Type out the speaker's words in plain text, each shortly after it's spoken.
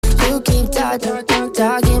You keep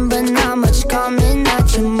talking, but not much coming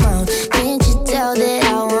out your mouth. Can't you tell that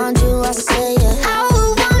I want you? I say yeah. I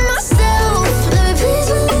would want myself. Let me please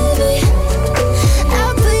believe me.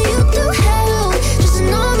 I'll put you through hell. Just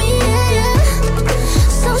know me, yeah, yeah.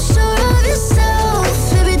 So sure of yourself,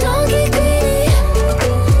 baby, don't get greedy.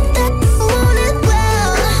 That you want it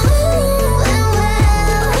well, and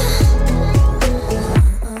well.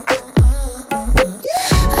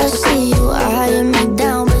 I see you eyeing me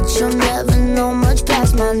down, but you'll never know much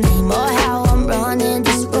past my name or how I'm running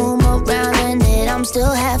this room around, and that I'm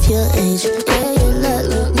still half your age. Yeah, you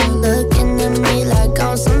looking at me like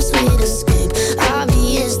I'm some sweet escape.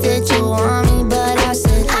 Obvious that you want me, but I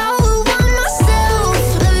said I would want myself.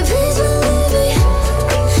 Let me please believe me.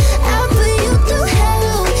 I'll put you through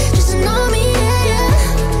hell. Just know me, yeah, yeah.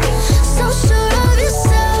 So sure of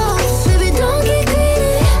yourself, baby, don't get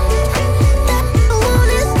greedy. That you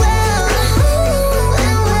want it well,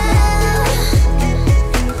 and well.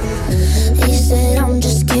 He said I'm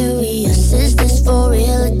just curious, is this for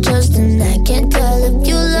real or just an act? Can't tell if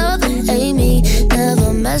you love or hate me.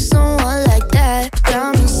 Never met someone like that.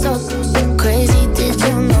 Got me so crazy, did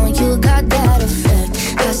you know you got that effect?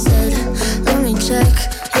 I said, let me check,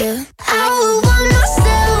 yeah. I would want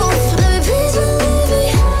myself, let me please believe me.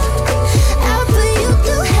 I'll put you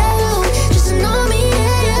through hell, just to know me,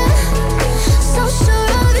 yeah, yeah. So sure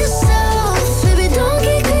of yourself, baby, don't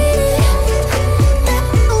get greedy. That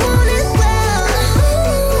you want it well,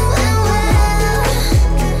 and well.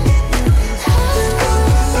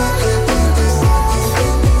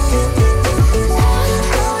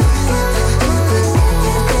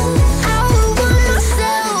 I would want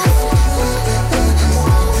myself.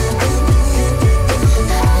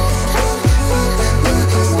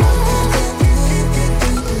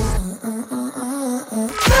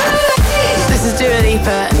 This is Dua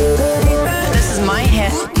Lipa. This is my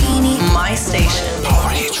hit, my station. Power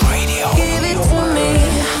Hit Radio. Give it to me.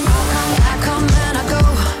 I come and I go.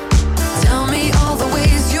 Tell me all the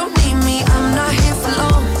ways you need me. I'm not here for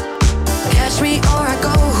long. Catch me or I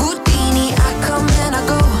go Houdini. I come and I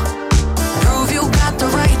go. Prove you got the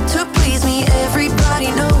right to please me.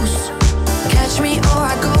 Everybody knows. Catch me or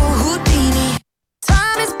I go Houdini.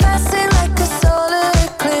 Time is passing like a solar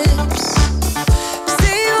eclipse.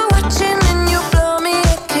 See you watching and you blow me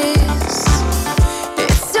a kiss.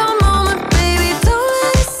 It's your moment, baby, don't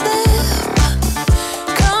let it slip.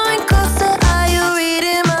 Coming closer, are you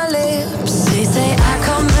reading my lips? They say I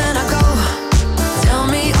come and I go. Tell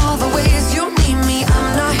me all the ways you need me. I'm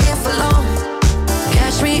not here for long.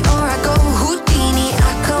 Catch me or I go Houdini.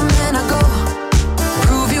 I come and I go.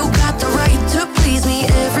 Prove you got the right to please me.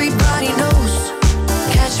 Everybody knows.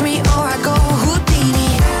 Catch me or I go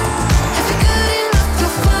Houdini. If you're good enough,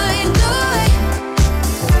 you'll find a way.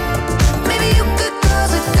 Maybe you could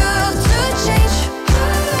cause a girl to change.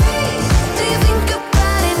 Do you think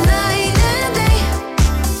about it night and day?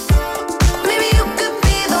 Maybe you could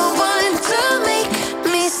be the one to make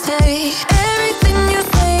me stay. Everything you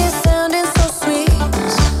say is sounding so sweet,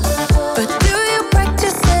 but do you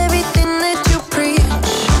practice everything that you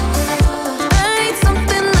preach? I need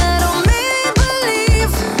something that'll make me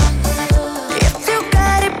believe. If you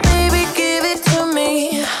got it, baby, give it to me.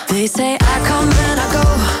 They say I come and I go.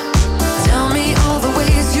 Tell me all the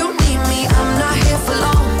ways you need me. I'm not here for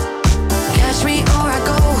long. Catch me or I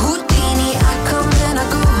go Houdini. I come and I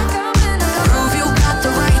go. Prove you got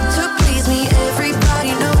the right to please me.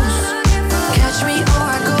 Everybody knows. Catch me or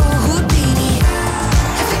I go Houdini.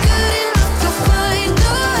 If you're good enough, you'll find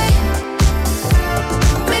a way.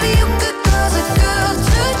 Maybe you could cause a girl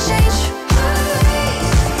to change.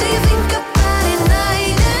 Do you think about it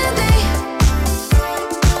night and day?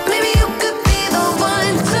 Maybe you could be the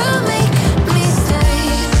one to make me stay.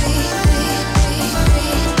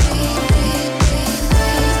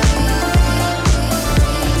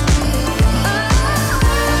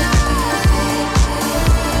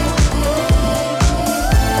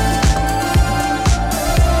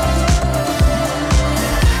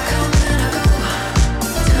 Come and I go.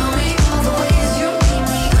 Tell me all the ways you need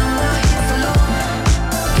me. I'm not here for long.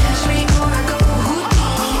 Catch me or I go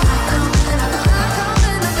Houdini. I come and I go.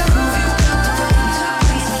 Prove you got the right to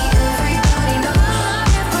please me. Everybody knows.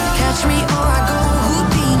 Catch me or I go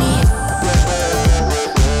Houdini.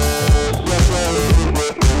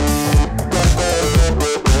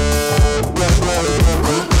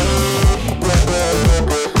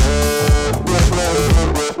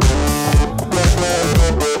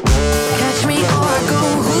 Catch me or I go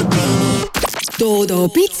Houdini. Dodo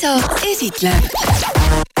Pizza esitleb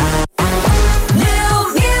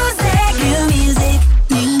New music,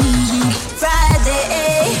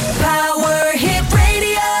 Friday, Power Hit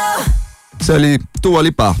Radio. see oli Dua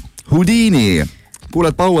Lipa, Houdini.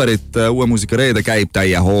 Kuuled Powerit, uue muusika reede käib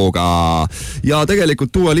täie hooga. Ja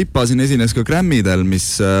tegelikult Dua Lipa siin esines ka Grammydel,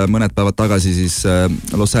 mis mõned päevad tagasi siis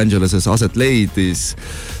Los Angeleses aset leidis.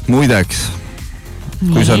 Muideks,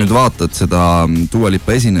 kui sa nüüd vaatad seda Dua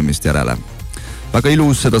Lipa esinemist järele, väga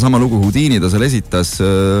ilus, seda sama lugu Houdini ta seal esitas.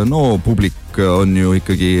 No publik on ju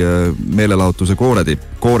ikkagi meelelahutuse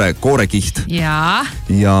koorekiht. Ja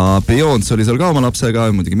Beyoncé oli seal ka oma lapsega,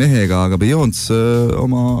 muidugi mehega, aga Beyoncé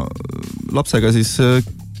oma lapsega siis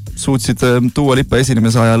suutsid Dua Lipa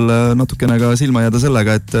esinemise ajal natukene ka silma jääda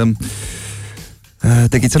sellega, et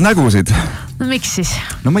tegid seal nägusid. No miks siis?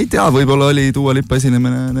 No ma ei tea, võib-olla oli Dua Lipa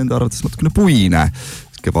esinemine nende arvates natukene puine.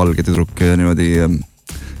 Valge tüdruk niimoodi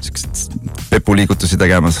pepuliigutusi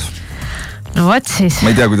tegemas. No võt siis. Ma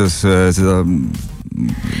ei tea, kuidas seda...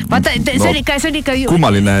 Vaata, see on ikka...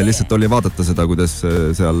 Kummaline lihtsalt oli vaadata seda, kuidas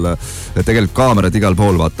seal tegelikult kaamerad igal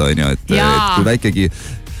pool vaata, on ju, et kui väikegi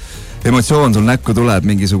emotsioon sul näkku tuleb,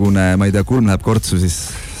 mingisugune, ma ei tea, kulm läheb kortsu, siis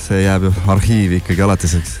see jääb arhiivi ikkagi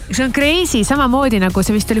alatiseks. See on crazy, samamoodi nagu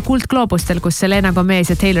see vist oli Kuldgloobustel, kus Selena Gomez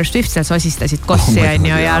ja Taylor Swift seal sosistasid kossi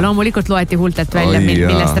ja loomulikult loeti huultelt välja,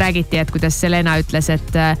 millest räägiti, et kuidas Selena ütles, et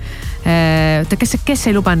kes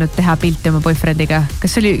ei lubanud teha pilti oma boyfriendiga?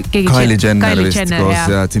 Kas oli keegi... Kylie Jenner vist koos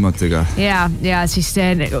ja Timothyga. Ja siis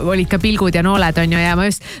olid ka pilgud ja nooled on ju ja ma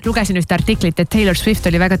just lugesin üht artiklit, et Taylor Swift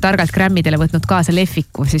oli väga targalt Grammydele võtnud kaasa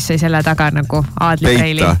lehviku, siis sai selle taga nagu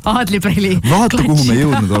aadlipreili. Vaata, kuhu me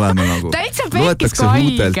jõudnud oleme nagu. Täitsa loetakse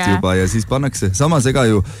huutelt juba ja siis pannakse. Samas ega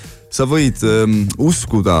ju sa võid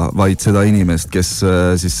uskuda vaid seda inimest, kes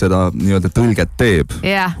siis seda nii-öelda tõlget teeb.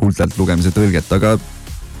 Huultelt lugemise tõlget, aga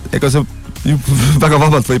ega see väga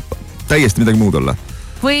vabalt võib täiesti midagi muud olla.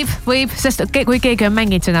 Võib, sest kui keegi on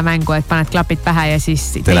mänginud seda mängu, et paned klapid pähe ja siis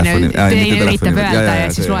teine üritab öelda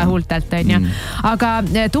ja siis loe huultelt, on ju. Aga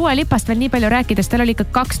Dua Lipast veel nii palju rääkides, tal oli ka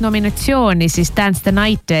 2 nominatsiooni siis Dance the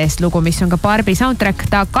Night eest lugu, mis on ka Barbie soundtrack.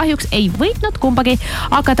 Ta kahjuks ei võitnud kumbagi,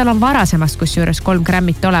 aga tal on varasemast kusjuures 3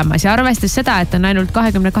 Grammy't olemas ja arvestas seda, et on ainult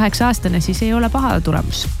 28-aastane, siis ei ole paha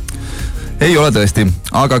tulemus. Ei ole tõesti,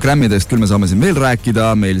 aga Grammydest küll me saame siin veel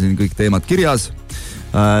rääkida, meil siin kõik teemad kirjas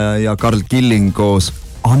ja Karl Killing koos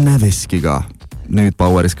Anne Veskiga nüüd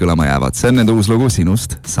Poweris kõlama jäävad. See on nende uus lugu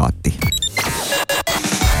Sinust saati.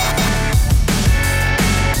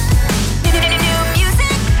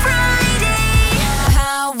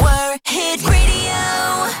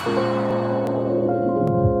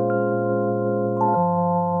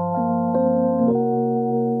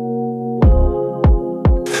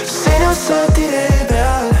 Sinust saati ree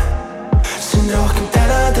peal, siin rohkem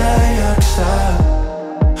tänada ei jaksa.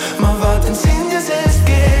 Ma vaatan sind ja seest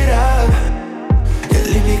keerab ja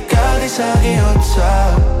libikaad ei saagi otsa.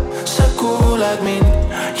 Sa kuulad mind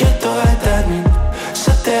ja toetad mind.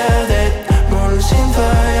 Sa tead, et mul on sind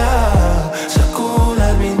vaja. Sa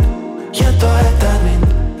kuulad mind ja toetad mind.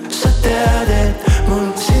 Sa tead, et mul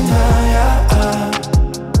on sind vaja.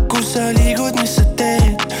 Kus sa liigud, mis sa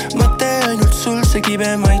teed? Mõte ainult sul, see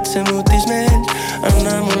kibe maitse muutis meel.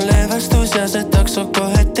 Anna mulle vastus ja see takso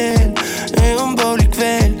kohe teen. On poolik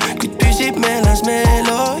veel, kuid püsib meeles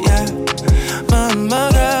meelo, yeah. Ma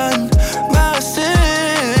magan, ma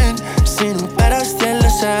söön, sinu pärast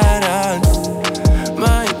jälle säran.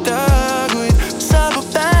 Ma ei tea, kuid saabub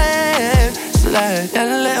päev, sa lähed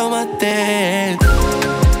jälle oma teed.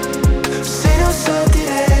 Sinu saati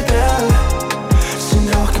ree peal, siin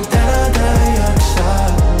rohkem tänada ei jaksa.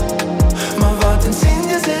 Ma vaatan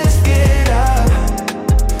sind ja seest keerab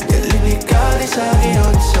ja libikaad ei saagi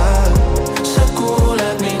otsa. Sa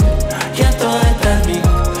kuulad mind ja toetad mind.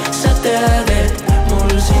 Sa tead, et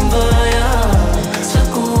mul sind vaja. Sa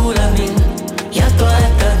kuulad mind ja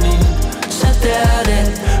toetad mind. Sa tead,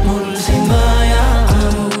 et mul sind vaja.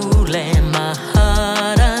 Kuule, ma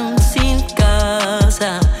haaran sind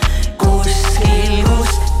kaasa kuskil,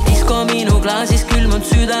 kus disko minu klaasis külmunud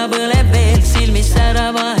süda põleb veel. Silmis ära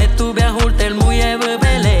vahetub ja huultel muie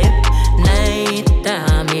võbeleb. Näita,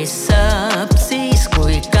 mis saab siis,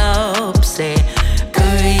 kui kaob see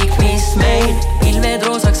kõik, mis meil ilved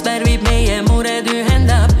roosaks värvib, meie mured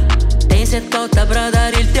ühendab. Teised kaotab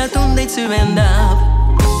radarilt ja tundeid süvendab.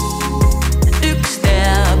 Üks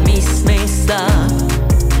teab, mis meist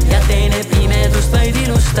saab ja teine pimedust vaid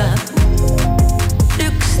ilustab.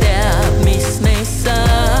 Üks teab, mis meist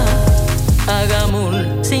saab, aga mul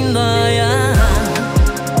sind vaja.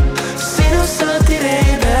 Sinust saati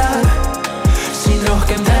ree peal, siin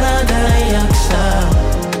rohkem tänada ei jaksa.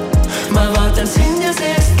 Ma vaatan sind ja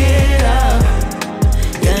seest keerab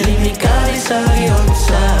ja libikaad ei saagi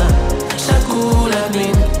otsa. Sa kuulad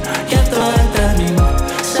mind ja toetad mind.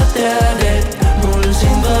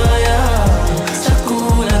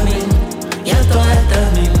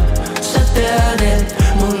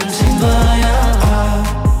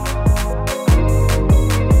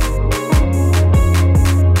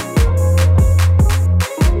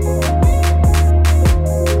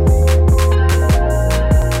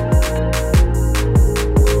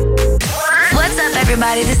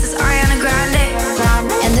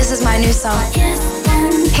 Piso.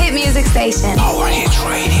 Hit music station. Our Hit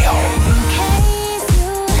Radio.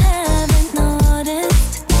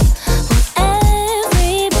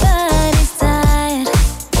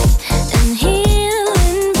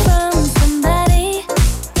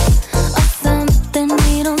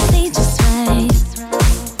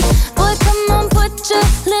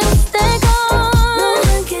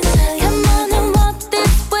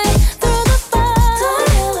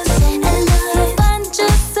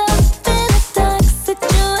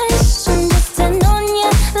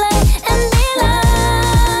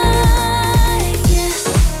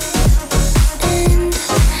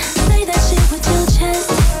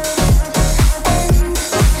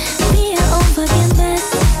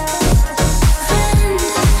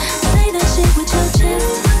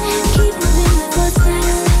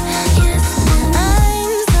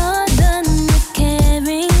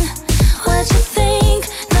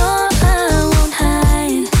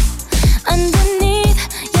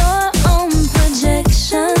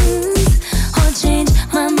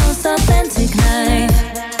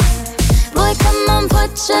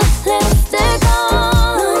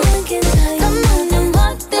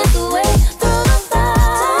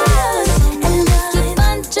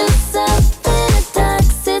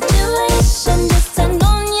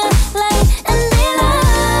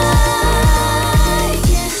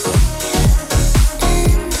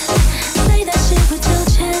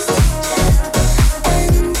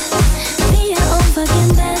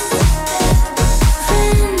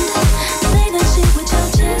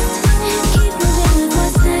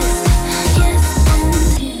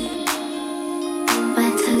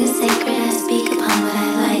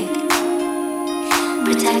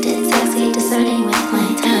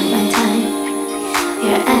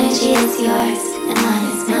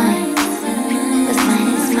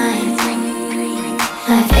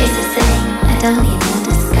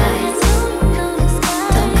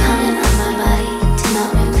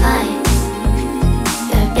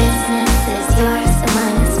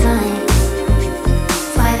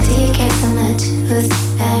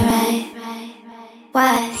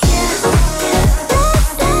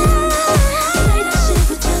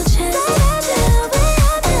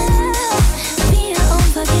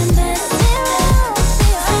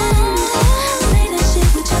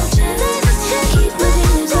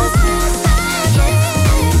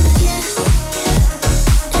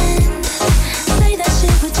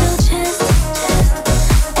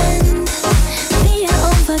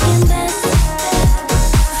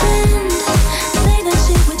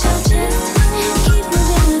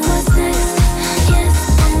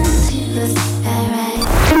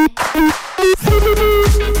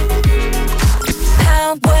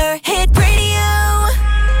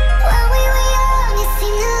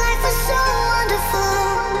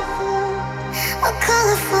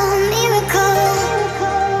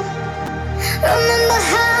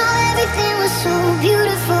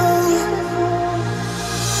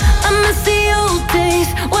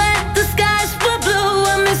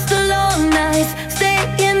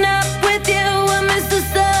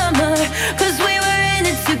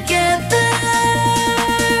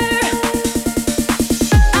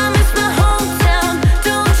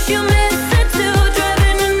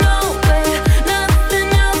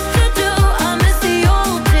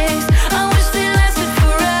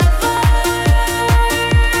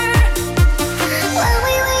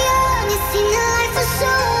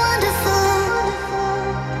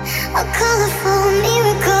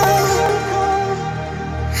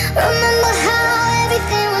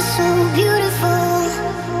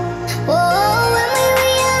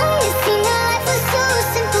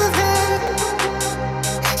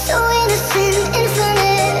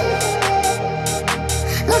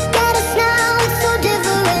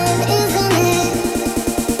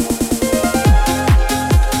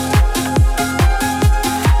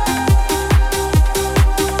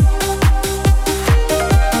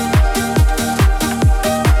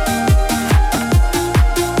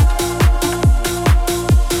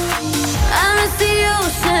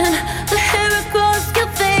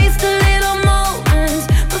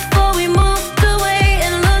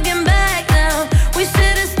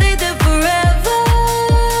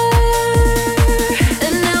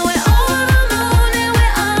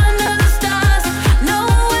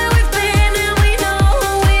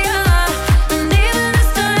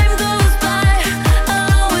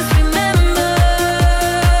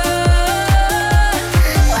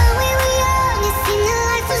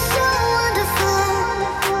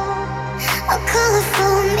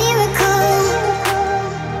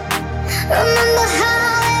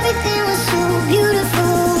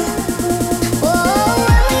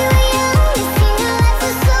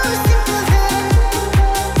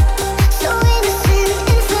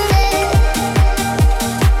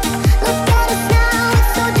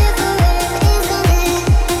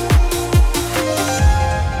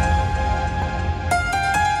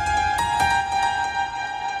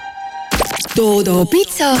 Dodo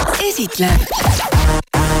Pitsa esitleb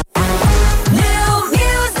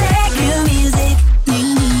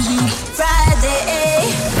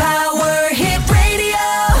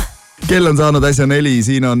kell on saanud äsja 4,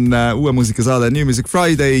 siin on uue muusikasaade New Music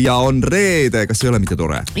Friday ja on reede. Kas ei ole mitte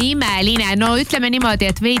tore? Imeline. No ütleme niimoodi,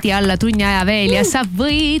 et veidi alla tunni aja veel ja sa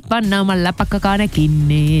võid panna oma läpakakaane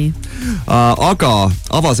kinni. Aga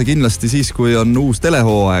ava see kindlasti siis, kui on uus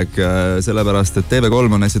telehooaeg, sellepärast, et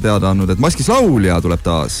TV3 on äsja teada andnud, et Maskis laulja tuleb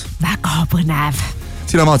taas. Väga põnev.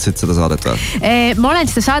 Sina vaatasid seda saadet või? Ma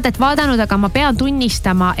olen seda saadet vaadanud, aga ma pean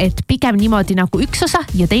tunnistama, et pigem niimoodi nagu üks osa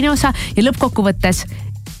ja teine osa ja lõppkokkuvõttes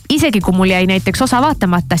isegi kui mul jäi näiteks osa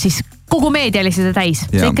vaatamata, siis kogu meedia oli seda täis.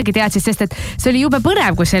 Sa ikkagi teadsid, sest et see oli jube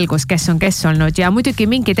põnev, kui selgus, kes on kes olnud ja muidugi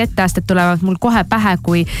mingid etteasted tulevad mul kohe pähe,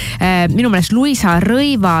 kui minu meelest Luisa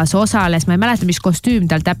Rõivas osales, ma ei mäleta, mis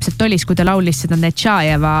kostüüm tal täpselt olis, kui ta laulis seda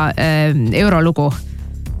Netšajeva eurolugu.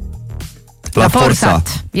 La Forza.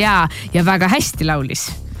 Ja väga hästi laulis.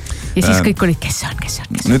 Ja siis kõik olid, kes on.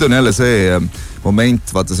 Nüüd on jälle see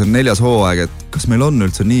moment, vaata see on 4. hooaeg, et kas meil on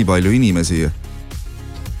üldse nii palju inimesi,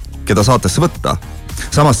 keda saatesse võtta.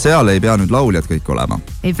 Samas seal ei pea nüüd lauljad kõik olema.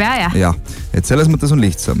 Ei pea, jah? Jah, et selles mõttes on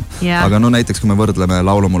lihtsam. Aga no näiteks, kui me võrdleme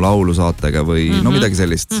Laulu mu laulu saatega või no midagi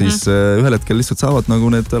sellist, siis ühel hetkel lihtsalt saavad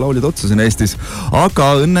nagu need lauljad otsa siin Eestis.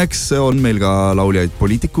 Aga õnneks on meil ka lauljaid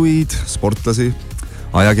poliitikuid, sportlasi,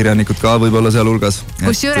 ajakirjanikud ka võib-olla seal hulgas.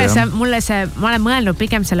 Kusjuures ma olen mõelnud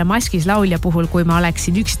pigem selle Maskis laulja puhul, kui ma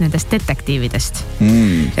oleksin üks nendest detektiividest.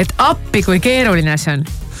 Et appi, kui keeruline see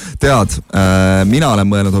on. Tead, mina olen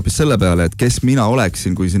mõelnud hoopis selle peale, et kes mina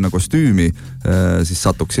oleksin, kui sinna kostüümi siis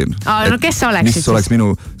satuksin. No kes sa oleksid? Mis oleks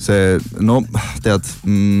minu see, no tead,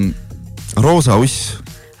 roosa uss.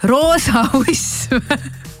 Roosa uss?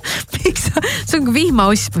 Miks sa? See on kui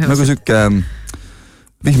vihmauss põhimõtteliselt. Nagu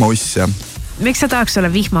sükke vihmauss, jah. Miks sa tahaks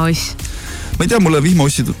olla vihmauss? Ma ei tea, mulle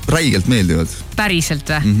vihmaussid räigelt meeldivad.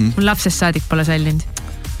 Päriselt või? Mul lapsest saadik pole sallinud.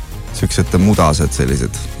 Süksed mudased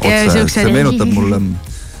sellised. See meenutab mulle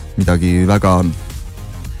midagi väga,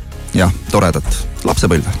 toredat.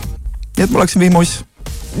 Lapsepõlve. Nii et ma oleksin vihmauss.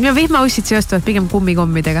 Ja vihmaussid seostuvad pigem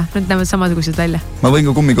kummikommidega. Nad näevad samasugused välja. Ma võin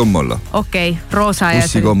ka kummikomm olla. Okei, roosa ja...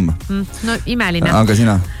 Ussikomm. No imeline. Aga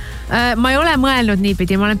sina? Ma ei ole mõelnud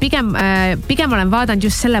niipidi, ma olen pigem olen vaadanud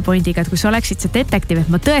just selle pointiga, et kui sa oleksid see detektiiv,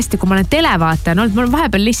 et ma tõesti, kui ma olen televaataja, no ma olen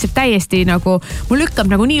vahepeal lihtsalt täiesti nagu, mul lükkab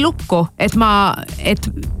nagu nii lukku, et ma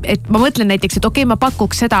mõtlen näiteks, et okei, ma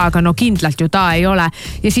pakuks seda, aga no kindlalt ju ta ei ole.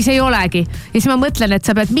 Ja siis ei olegi. Ja siis ma mõtlen, et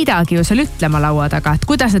sa pead midagi ju seal ütlema laua taga, et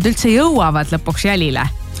kuidas nad üldse jõuavad lõpuks jälile.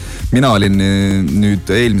 Mina olin nüüd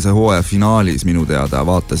eelmise hooaja finaalis minu teada,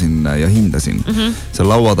 vaatasin ja hindasin seal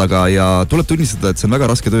laua taga ja tuleb tunnistada, et see on väga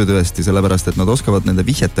raske töö tõesti, sellepärast, et nad oskavad nende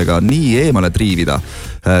vihjetega nii eemale triivida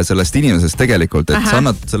sellest inimesest tegelikult, et sa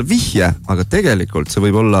annad selle vihje, aga tegelikult see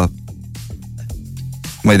võib olla,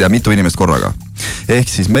 ma ei tea, mitu inimest korraga. Ehk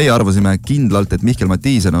siis meie arvasime kindlalt, et Mihkel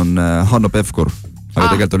Matiisen on Hanno Pevkur,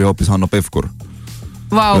 aga tegelikult oli hoopis Hanno Pevkur.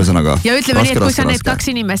 Wow. Ja ütleme nii, et kui sa need 2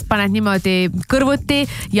 inimest paned niimoodi kõrvuti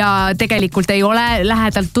ja tegelikult ei ole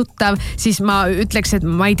lähedalt tuttav, siis ma ütleks, et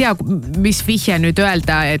ma ei tea, mis vihje nüüd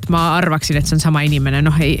öelda, et ma arvaksin, et see on sama inimene.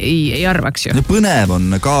 Noh, ei arvaks ju. Põnev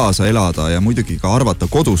on kaasa elada ja muidugi ka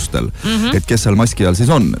arvata kodustel, et kes seal maski all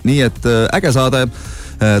siis on. Nii et äge saade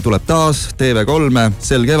tuleb taas TV3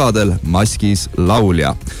 sel kevadel Maskis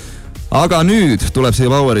laulja. Aga nüüd tuleb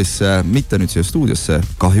siia Powerisse, mitte nüüd siia stuudiosse,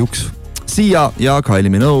 kahjuks. Sia ja Kylie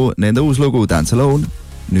Minogue, nende uus lugu Dance Alone,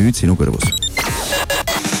 nüüd sinu kõrvus.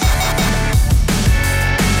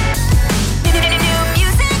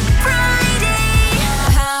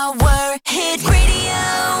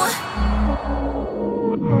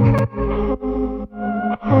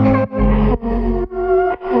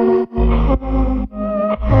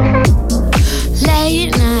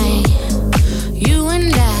 Late night, you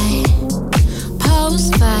and I,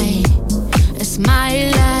 post-fight, it's my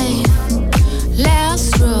life.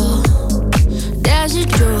 Last row, there's a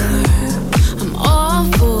door.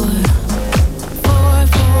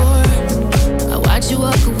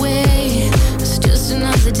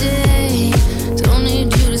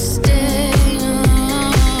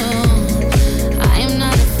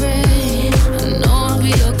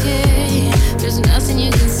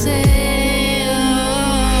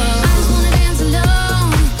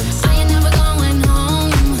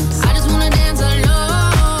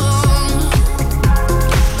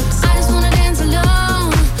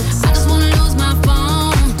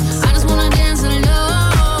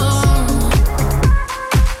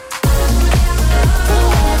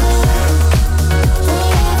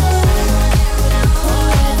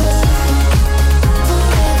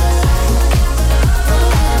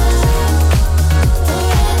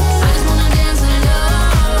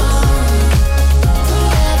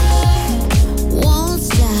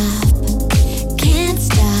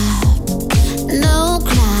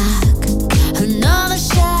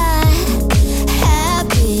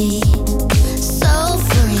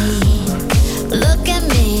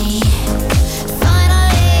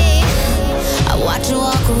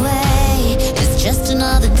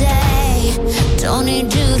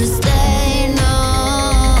 need you to stay. No,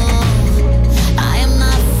 I am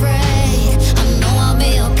not afraid. I know I'll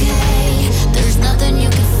be okay. There's nothing you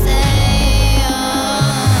can say.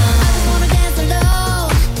 I just wanna dance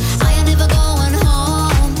alone. I ain't never going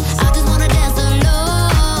home. I just wanna dance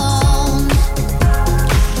alone.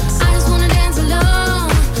 I just wanna dance alone.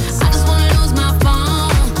 I just wanna lose my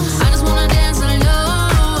phone. I just wanna dance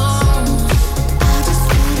alone. I just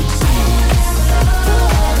wanna dance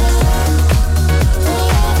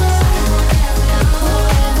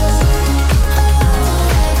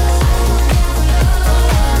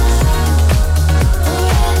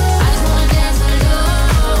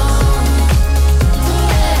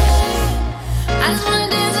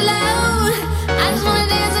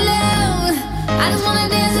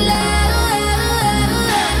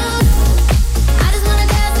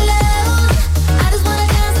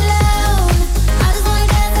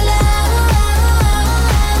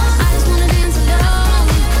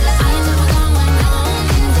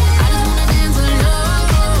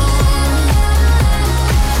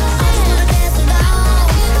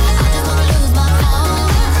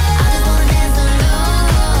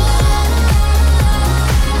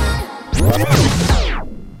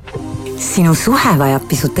Sinu suhe vajab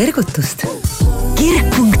pisut ergutust.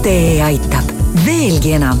 Kirk.ee aitab.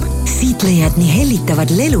 Veelgi enam. Siit leiad nii hellitavad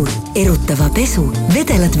lelud, erutava pesu,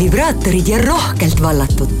 vedelad vibraatorid ja rohkelt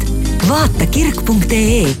vallatut. Vaata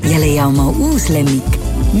Kirk.ee ja leia oma uus lemmik.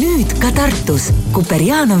 Nüüd ka Tartus.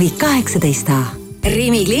 Kuperjanovi 18A.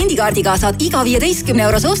 Rimi kliendikaardiga saad iga 15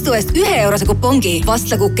 eurose ostu eest 1 eurose kupongi.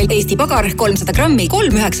 Vastlakukkel Eesti pagar 300 grammi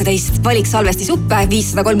 3,19. Valik salvestisuppe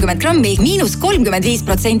 530 grammi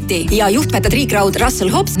 -35%. Ja juhtmeta triikraud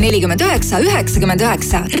Russell Hobbs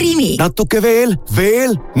 49,99. Rimi. Natuke veel,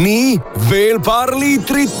 nii, veel paar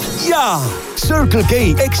liitrit ja Circle K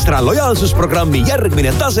Extra lojaalsusprogrammi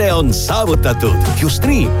järgmine tase on saavutatud. Just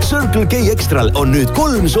nii, Circle K Extral on nüüd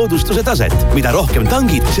 3 soodustuse taset. Mida rohkem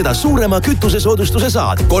tangid, seda suurema kütuse soodustuse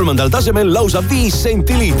saad. 3. tasemel lausa 5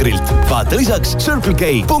 senti liitrilt. Vaata lisaks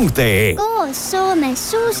circlek.ee. Koos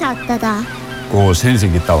Soomes suusatada. Koos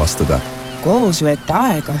Helsingit avastada. Koos veeta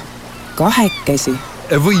aega. Kahekesi.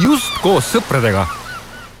 Või just koos sõpradega.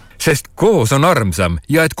 Sest koos on armsam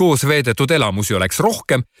ja et koos veedetud elamusi oleks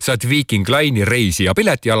rohkem, saad Viking Line'i reisi ja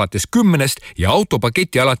pileti alates 10 ja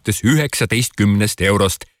autopaketi alates 19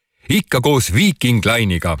 eurost. Ikka koos Viking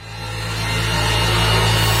Line'iga.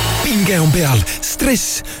 Pinge on peal,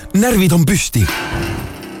 stress, närvid on püsti.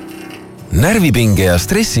 Närvipinge ja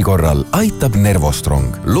stressi korral aitab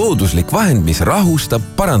Nervostrong. Looduslik vahend, mis rahustab,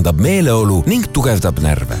 parandab meeleolu ning tugevdab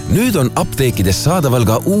närve. Nüüd on apteekides saadaval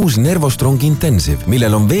ka uus Nervostrong Intensive,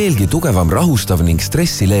 millel on veelgi tugevam rahustav ning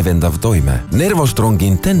stressi leevendav toime. Nervostrong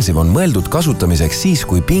Intensive on mõeldud kasutamiseks siis,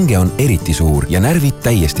 kui pinge on eriti suur ja närvid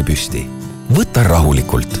täiesti püsti. Võta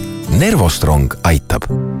rahulikult. Nervostrong aitab.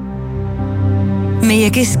 Meie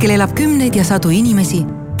keskel elab kümneid ja sadu inimesi,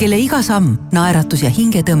 kelle iga samm, naeratus ja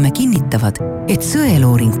hingetõmme kinnitavad, et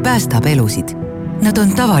sõeluuring päästab elusid. Nad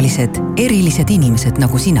on tavalised, erilised inimesed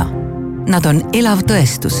nagu sina. Nad on elav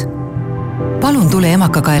tõestus. Palun tule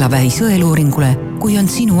emakakaelavähi sõeluuringule, kui on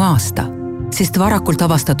sinu aasta, sest varakult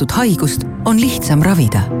avastatud haigust on lihtsam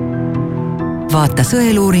ravida. Vaata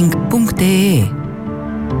sõeluuring.ee.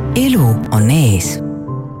 Elu on ees.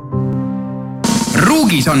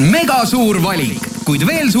 Ruugis on mega suur valik, kuid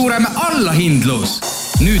veel suurem allahindlus.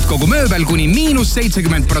 Nüüd kogu mööbel kuni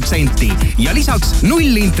 -70% ja lisaks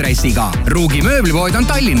 0 intressiga. Ruugi mööblipood on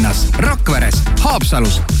Tallinnas, Rakveres,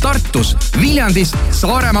 Haapsalus, Tartus, Viljandis,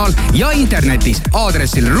 Saaremaal ja internetis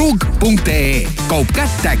aadressil ruug.ee. Kaup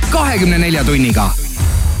kätte 24 tunniga.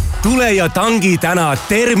 Tule ja tangi täna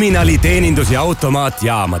terminali teenindus- ja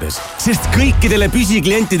automaatjaamades, sest kõikidele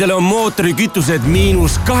püsiklientidele on mootorikütused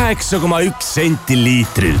 -8,1 senti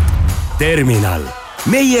liitrilt. Terminal.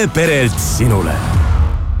 Meie perelt sinule.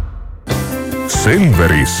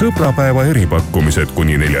 Selveri sõbrapäeva eripakkumised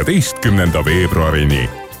kuni 14. veebruarini.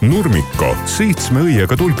 Nurmiko 7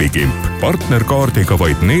 õiega tulbikimp, partnerkaardiga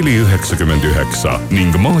vaid 4,99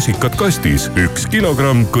 ning maasikad kastis 1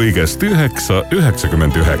 kilogramm kõigest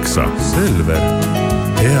 9,99. Selver,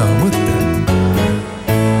 hea mõte.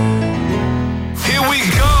 Here we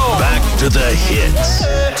go! Back to the hits.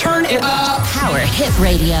 Turn it up. Power Hit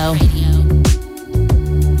Radio.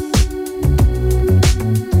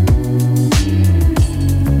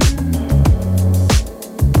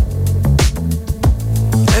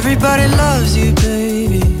 Everybody loves you,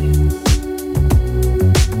 baby.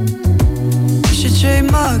 You should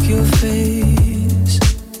trademark your face.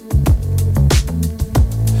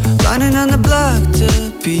 Lining on the block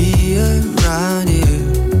to be around you.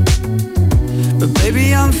 But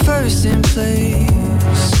baby, I'm first in place.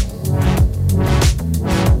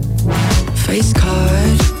 Face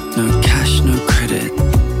card, no cash, no credit.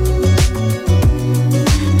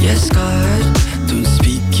 Yes, God, don't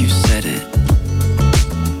speak, you said it.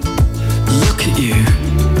 Look at you,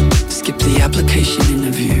 skip the application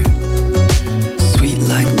interview. Sweet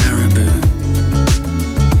like marabou.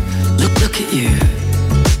 Look at you.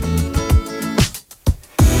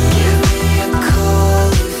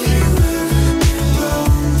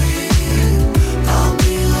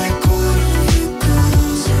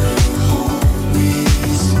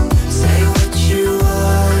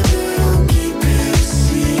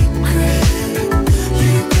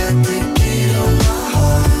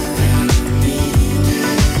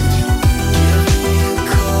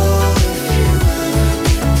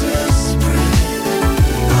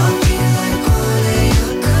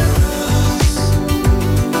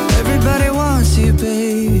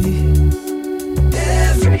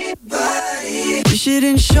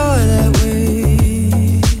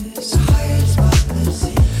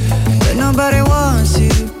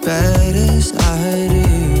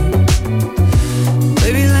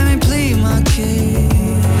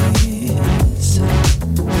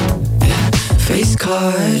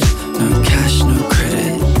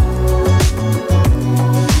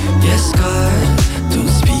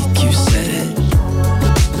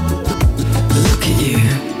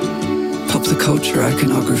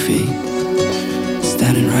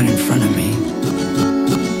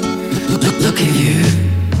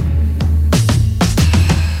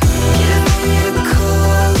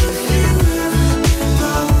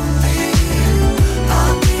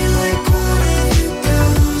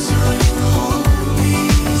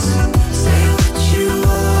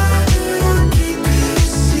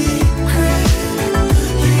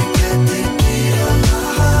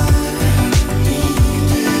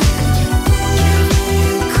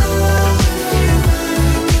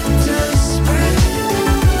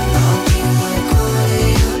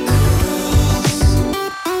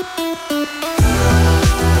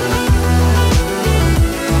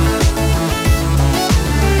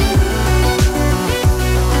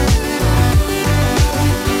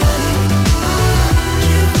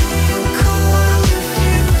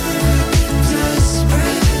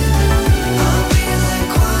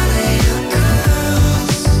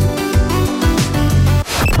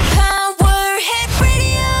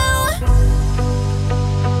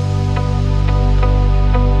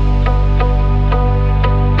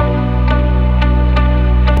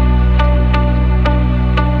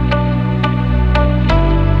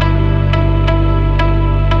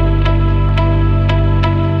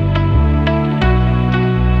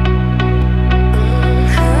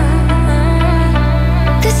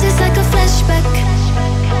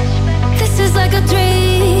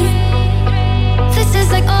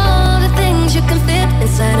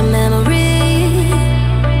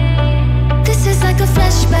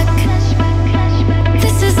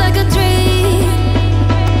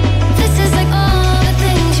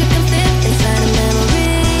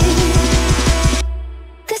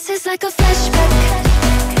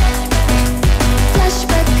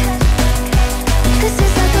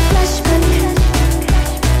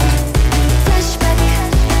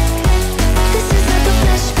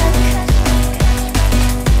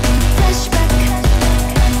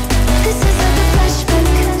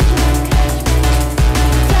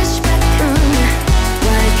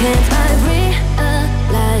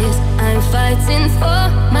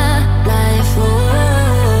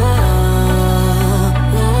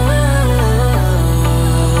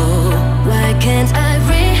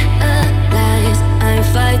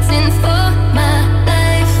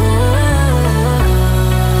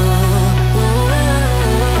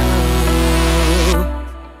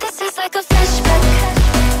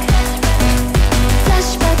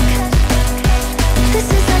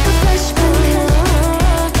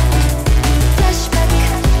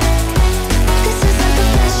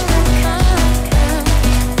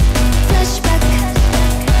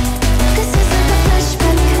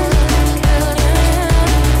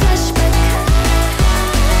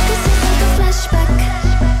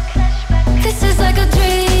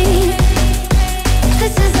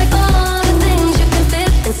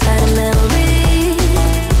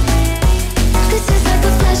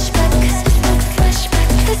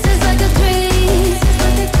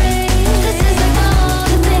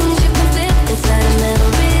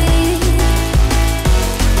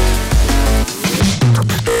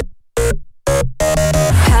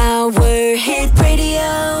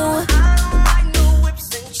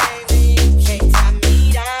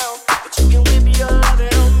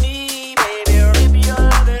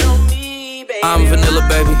 I'm vanilla,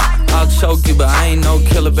 baby. I'll choke you, but I ain't no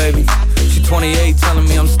killer, baby. She 28 telling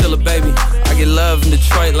me I'm still a baby. I get love in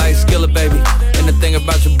Detroit like Skillet, baby. And the thing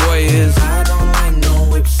about your boy is I don't like no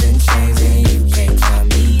whips and chains, and you can't tie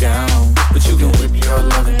me down. But you can whip your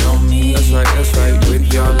lovin' on me. That's right,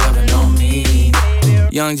 whip your lovin' on me.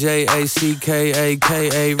 Young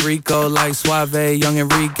J-A-C-K-A-K-A Rico like Suave, young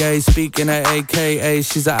Enrique speaking at AKA.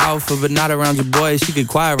 She's an alpha but not around your boy. She get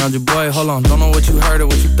quiet around your boy. Hold on, don't know what you heard or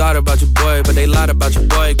what you thought about your boy, but they lied about your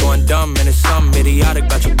boy. Going dumb and it's something idiotic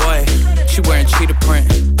about your boy. She wearing cheetah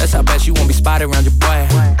print, that's how bad she won't be spotted around your boy.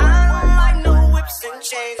 I don't like no whips and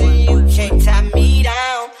chains, and you can't tie me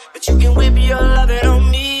down. But you can whip your lovin'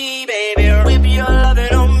 on me, baby. Whip your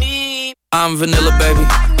lovin' on me. I'm vanilla, baby.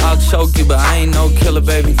 I'll choke you, but I ain't no killer,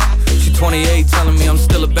 baby. She 28 telling me I'm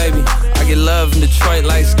still a baby. I get love in Detroit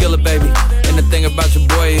like Skillet, baby. And the thing about your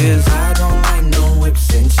boy is I don't like no whips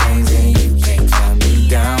and chains, and you can't tie me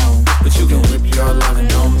down. But you can whip your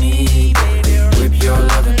lovin' on me, baby. Whip your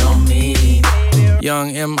lovin' on me.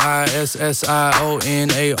 Young M-I-S-S-I-O-N-A-R-Y.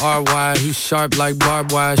 He's sharp like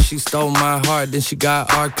barbed wire. She stole my heart, then she got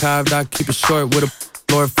archived. I keep it short with a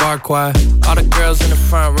Lord Farquaad. All the girls in the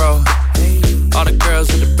front row, all the girls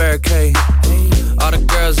in the barricade, all the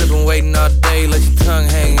girls have been waiting all day. Let your tongue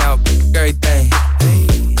hang out, everything.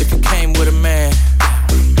 If you came with a man,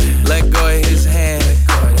 let go of his hand.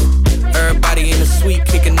 Everybody in the suite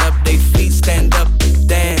kicking up their feet, stand up,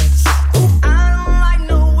 dance.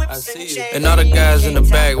 I see you. And all the guys in the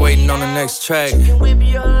back waiting on the next track.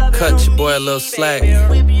 Cut your boy a little slack.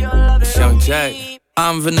 It's Young Jack.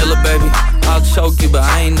 I'm vanilla, baby. I'll choke you, but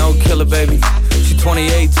I ain't no killer, baby. She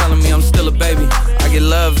 28 telling me I'm still a baby. I get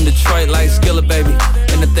love in Detroit like Skillet, baby.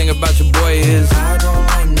 And the thing about your boy is I don't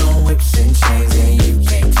like no whips and chains, and you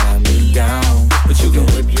can't tie me down. But you can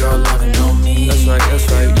whip your lovin' on me. That's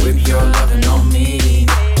right, whip your lovin' on me.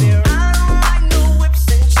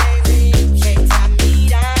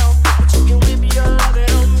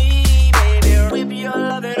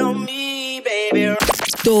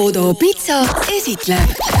 Dodo Pitsa esitleb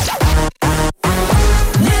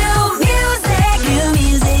New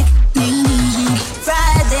music,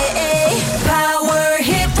 Friday, Power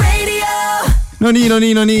Hit Radio. No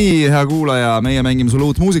nii, hea kuulaja, meie mängime sulle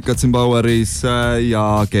uut muusikat siin Poweris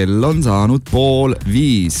ja kell on saanud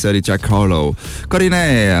 4:30, see oli Jack Harlow.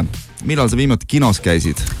 Karine, millal sa viimati kinos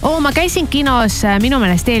käisid? Ma käisin kinos minu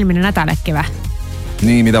meelest eelmine nädal äkki või?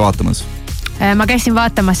 Nii, mida vaatamas? Ma käisin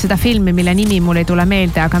vaatamas seda filmi, mille nimi mul ei tule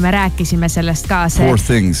meelde, aga me rääkisime sellest ka. Poor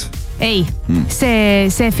Things. Ei,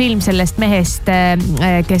 see film sellest mehest,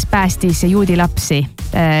 kes päästis juudi lapsi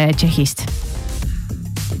Tšehhist.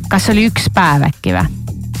 Kas oli üks päev äkki või?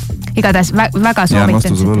 Igatahes väga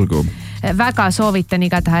soovitan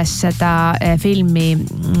igatahes seda filmi.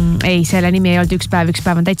 Ei, selle nimi ei olnud üks päev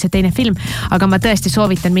on täitsa teine film, aga ma tõesti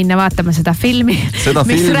soovitan minna vaatama seda filmi. Seda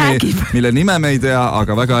filmi, mille nime me ei tea,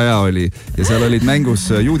 aga väga hea oli. Ja seal olid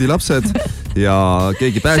mängus juudi lapsed ja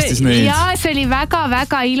keegi päästis neid. Ja see oli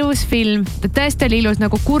väga-väga ilus film. Tõesti oli ilus,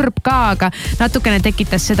 nagu kurb ka, aga natukene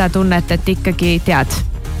tekitas seda tunnet, et ikkagi tead,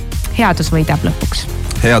 headus võidab lõpuks.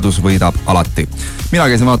 Headus võidab alati. Mina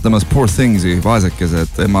käisin vaatamas Poor Things'i,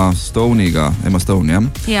 vaesekesed Emma Stone, jah?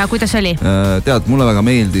 Ja kuidas oli? Tead, mulle väga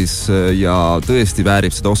meeldis ja tõesti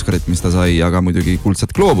väärib seda Oscarit, mis ta sai, aga muidugi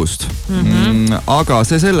kuldset gloobust. Aga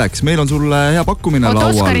see selleks, meil on sulle hea pakkumine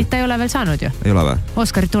laual. Oscarit ta ei ole veel saanud ju. Ei ole või?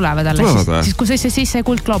 Oscarit tulevad alles. Siis kui siis see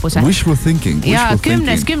kuldgloobuse. Wishful thinking. Ja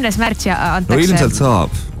 10. märts antakse ilmselt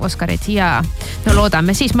saab Oscarit ja no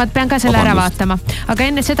loodame. Siis ma pean ka selle ära vaatama. Aga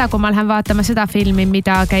enne seda, kui ma lähen vaatama seda filmi,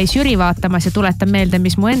 mida käis Jüri vaatamas ja tuletan meelde,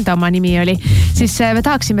 mis mu enda oma nimi oli, siis me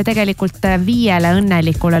tahaksime tegelikult 5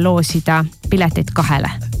 õnnelikule loosida pileteid 2.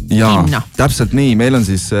 Jaa, täpselt nii. Meil on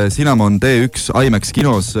siis Cinnamon D1 IMAX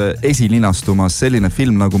kinos esilinastumas selline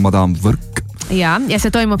film nagu Madame Võrk. Ja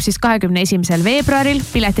see toimub siis 21. veebruaril.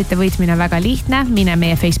 Piletite võitmine väga lihtne. Mine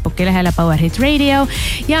meie Facebooki lehele Power Hit Radio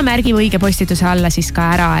ja märgi õige postituse alla siis ka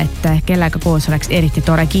ära, et kellega koos oleks eriti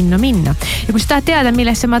tore kinno minna. Ja kui sa tahad teada,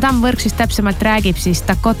 millest see Madame Võrk siis täpsemalt räägib, siis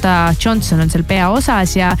Dakota Johnson on seal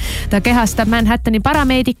peaosas ja ta kehastab Manhattani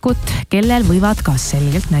parameedikut, kellel võivad ka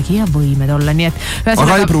selgelt nägija võimed olla. Nii et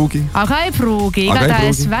aga ei pruugi.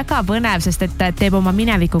 Igatahes väga põnev, sest et teeb oma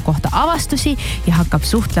mineviku kohta avastusi ja hakkab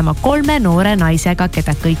suhtlema 3 noore naisega,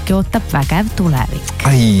 keda kõiki ootab vägev tulevik.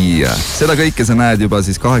 Ai, seda kõike sa näed juba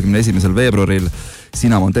siis 21. veebruaril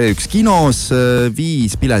Cinnamon D1 kinos.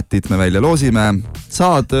 5 piletit me välja loosime.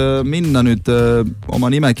 Saad minna nüüd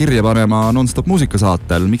oma nime kirja panema non-stop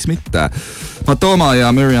muusikasaatel, miks mitte. Matoma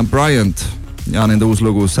ja Miriam Bryant ja nende uus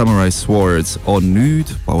lugu Samurai Swords on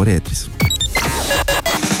nüüd Power eetris.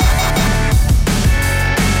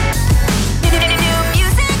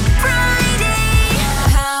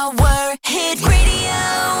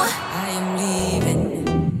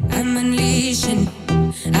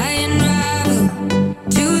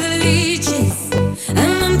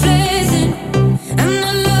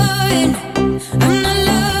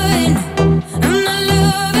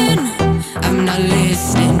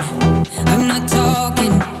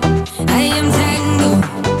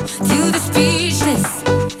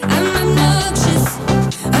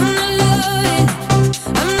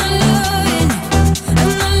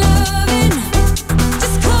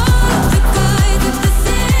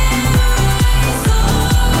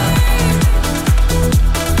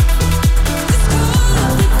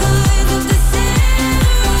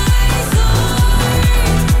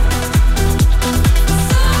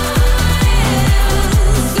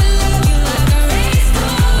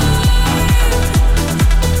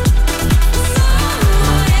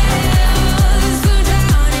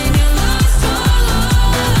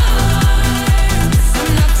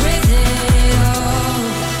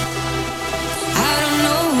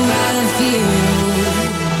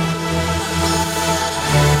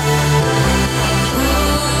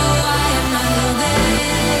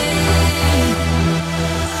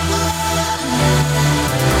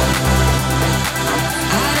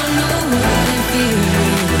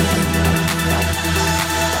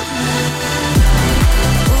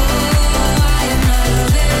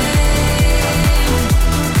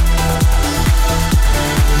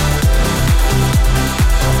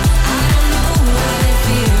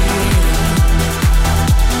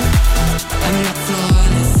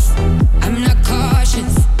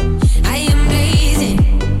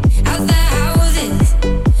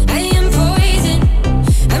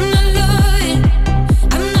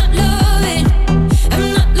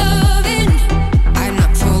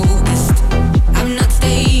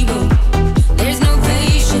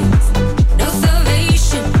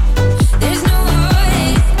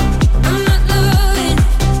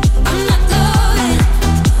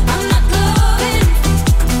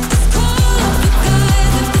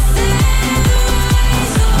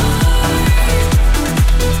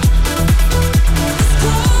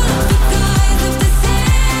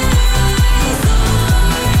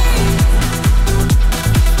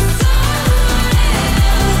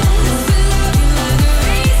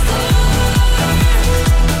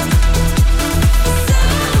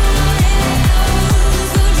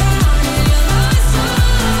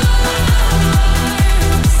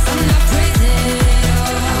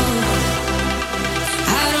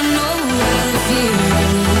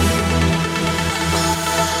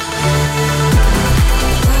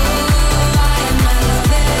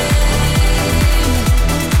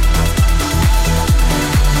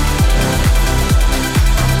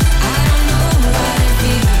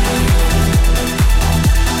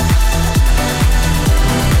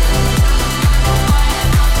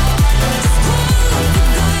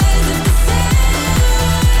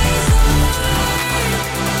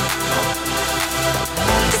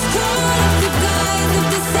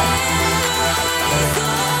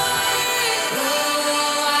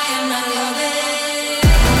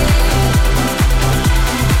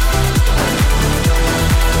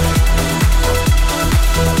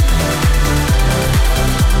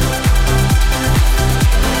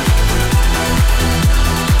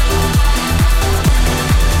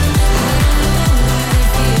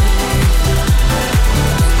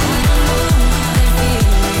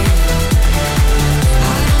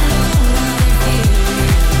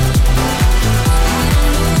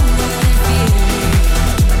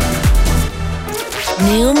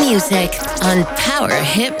 music on Power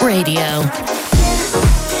Hit Radio.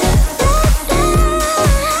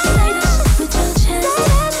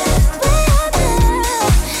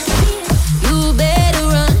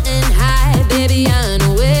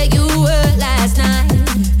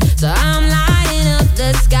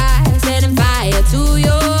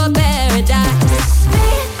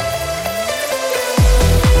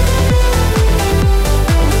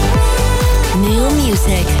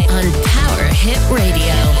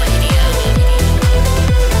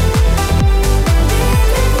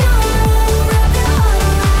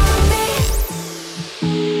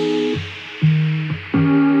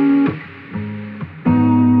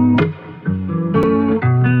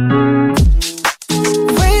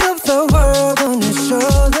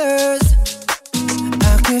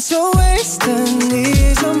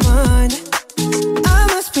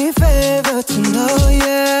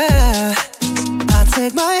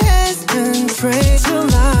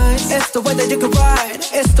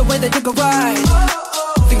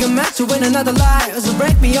 Another lie, so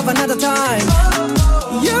break me up another time.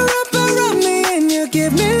 You're up around me and you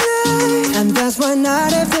give me life, and that's why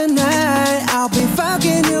night after night I'll be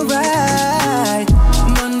fucking you right.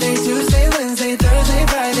 Monday, Tuesday, Wednesday, Thursday,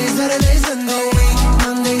 Friday, Saturday, Sunday.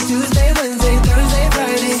 Monday, Tuesday, Wednesday, Thursday,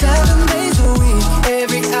 Friday, 7 days a week.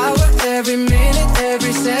 Every hour, every minute,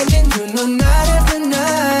 every second. You know night after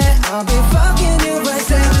night I'll be fucking you right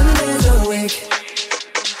 7 days a week.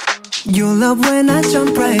 You love when I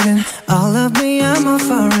jump right in. All of me, I'm a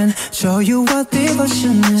foreign. Show you what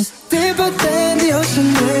devotion is. Deeper than the ocean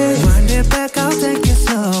is. Wind it back, I'll take it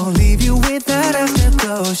slow. Leave you with that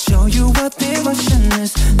afterglow. Show you what devotion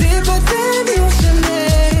is. Deeper than the ocean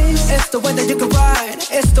is. It's the way that you can ride.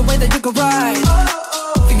 It's the way that you can ride.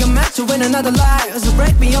 Think I'm meant to win another life, so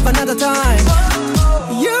break me up another time.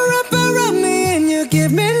 You're up around me and you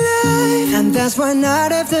give me life, and that's why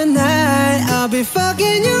night after night I'll be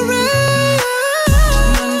fucking you right.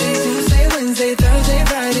 Wednesday, Thursday,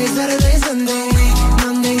 Friday, Saturday, Sunday.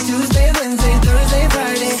 Monday, Tuesday, Wednesday, Thursday,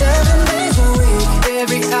 Friday, 7 days a week.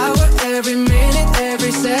 Every hour, every minute,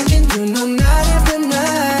 every second. You know night after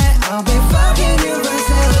night I'll be fucking you right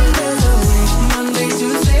 7 days a week. Monday,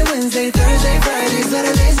 Tuesday, Wednesday, Thursday, Friday,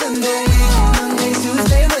 Saturday, Sunday. Monday,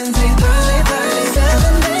 Tuesday, Wednesday, Thursday, Friday,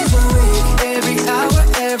 7 days a week. Every hour,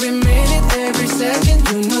 every minute, every second.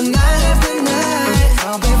 You know night after night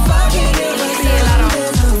I'll be fucking you right 7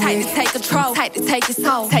 days a week. Take control, take to take your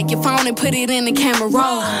soul. Take your phone and put it in the camera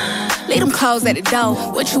roll. Leave them clothes at the door.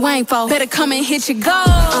 What you ain't for? Better come and hit your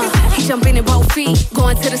goal. He jumping in both feet.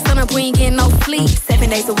 Going to the sun up, we ain't getting no sleep. 7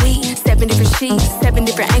 days a week, 7 different sheets, 7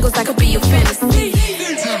 different angles, that could be your fantasy.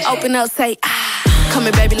 Open up, say, ah. Come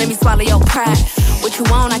here, baby, let me swallow your pride. What you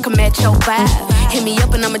want, I can match your vibe. Hit me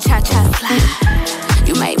up and I'ma cha-cha slide.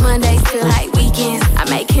 You make Mondays feel like weekends. I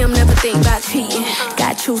make him never think about cheating.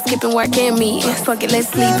 Got you skipping work and meetings. Fuck it, let's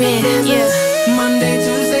sleep in, yeah. Monday,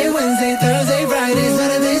 Tuesday, Wednesday, Thursday, Friday,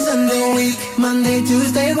 Saturday, Sunday, week. Monday,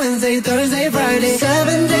 Tuesday, Wednesday, Thursday, Friday,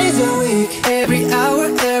 7 days a week. Every hour,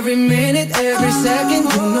 every minute, every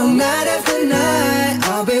second. You know night after night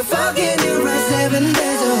I'll be fucking you right 7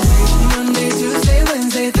 days a week. Monday, Tuesday,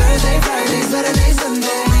 Wednesday, Thursday, Friday, Saturday,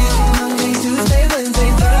 Sunday. Monday, Tuesday, Wednesday,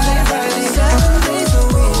 Thursday, Friday, 7 days a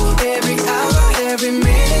week. Every hour, every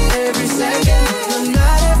minute, every second. You know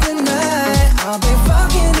night after night I'll be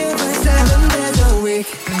fucking you right 7 days a week.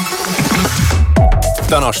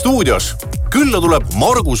 Täna stuudios külla tuleb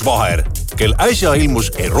Margus Vaher, kel äsja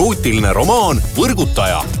ilmus erootiline romaan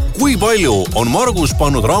Võrgutaja. Kui palju on Margus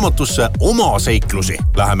pannud raamatusse oma seiklusi?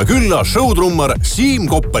 Läheme külla showtrummar Siim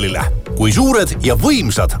Koppelile. Kui suured ja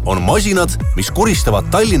võimsad on masinad, mis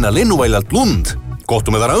koristavad Tallinna lennuväljalt lund?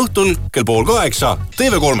 Kohtume täna õhtul kell 7:30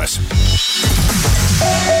 TV3-s.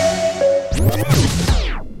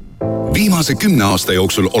 Viimase 10 aasta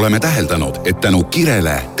jooksul oleme täheldanud, et tänu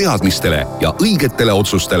kirele, teadmistele ja õigetele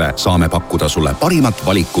otsustele saame pakkuda sulle parimat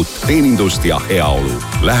valikut, teenindust ja heaolu.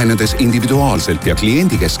 Lähenedes individuaalselt ja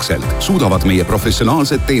kliendikeskselt suudavad meie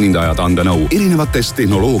professionaalsed teenindajad anda nõu erinevates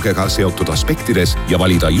tehnoloogiaga seotud aspektides ja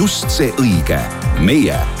valida just see õige.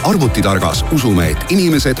 Meie Arvutitargas usume, et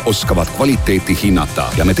inimesed oskavad kvaliteeti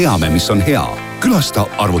hinnata ja me teame, mis on hea. Külasta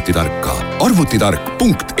Arvutitarka.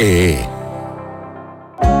 arvutitark.ee.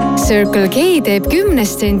 Circle K teeb 10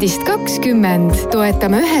 sendist 20.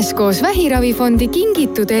 Toetame üheskoos vähiravifondi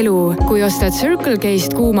Kingitud elu. Kui ostad Circle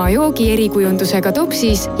K'st kuuma joogi erikujundusega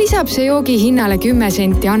topsis, lisab see joogi hinnale 10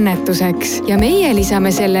 senti annetuseks ja meie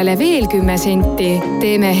lisame sellele veel 10 senti.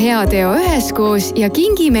 Teeme hea teo üheskoos ja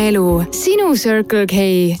kingime elu. Sinu Circle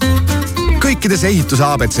K. Kõikides ehituse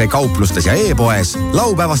ABC kauplustes ja e-poes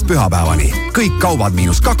laupäevast pühapäevani. Kõik kaubad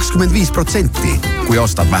 -25%, kui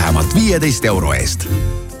ostad vähemalt 15 € eest.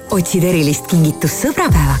 Otsid erilist kingitust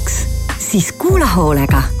sõbrapäevaks? Siis kuula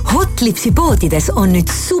hoolega. Hotlipsi poodides on nüüd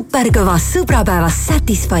superkõva sõbrapäevas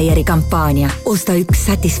Satisfyeri kampaania. Osta üks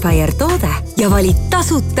Satisfyer toode ja vali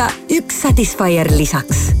tasuta üks Satisfyer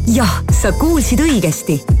lisaks. Jah, sa kuulsid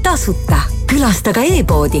õigesti. Tasuta. Külasta ka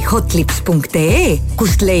e-poodi hotlips.ee,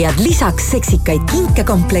 kust leiad lisaks seksikaid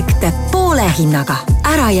kinkekomplekte poole hinnaga.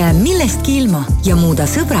 Ära jää millestki ilma ja muuda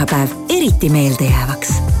sõbrapäev eriti meeldejäävaks.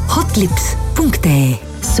 Hotlips.ee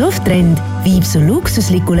Softrend viib su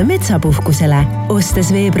luksuslikule metsapuhkusele.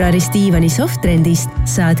 Ostes veebruaris diivani Softrendist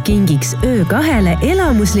saad kingiks Ö2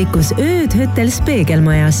 elamuslikus ööd Hötel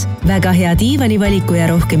Speegelmajas. Väga hea diivanivaliku ja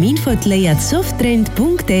rohkem infot leiad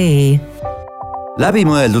softrend.ee.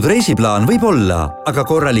 Läbimõeldud reisiplaan võib olla, aga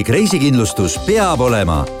korralik reisikindlustus peab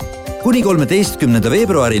olema. Kuni 13.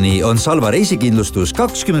 veebruarini on Salva reisikindlustus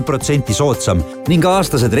 20% soodsam ning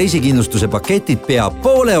aastased reisikindlustuse paketid peab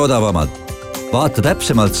poole odavamad. Vaata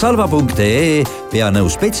täpsemalt salva.ee, pea nõu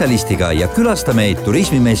spetsialistiga ja külasta meid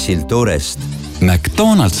turismimessil Tourest.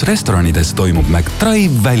 McDonald's restoranides toimub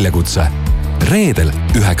McDrive väljakutse. Reedel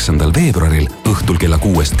 9. veebruaril õhtul kella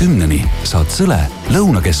 6-10 saad Sõle,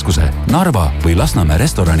 Lõunakeskuse, Narva või Lasnamäe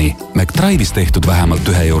restorani McDrive'is tehtud vähemalt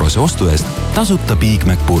 1 eurose ostu eest tasuta Big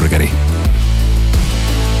Mac burgeri.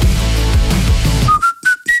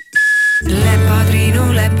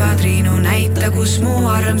 Lepatriinu, näita, kus mu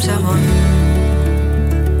armsam on.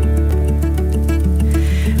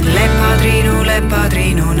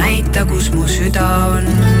 Lepatriinu, näita, kus mu süda on.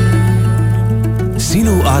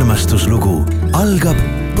 Sinu armastuslugu algab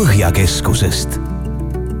Põhjakeskusest.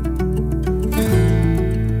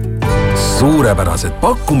 Suurepärased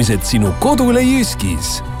pakkumised sinu kodule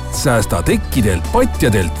Jyskis. Säästa tekkidelt,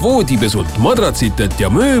 patjadelt, voodipesult, madratsitelt ja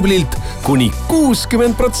mööblilt kuni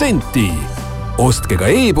 60%. Ostke ka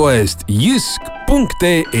e-poest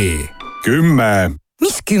jysk.ee. 10.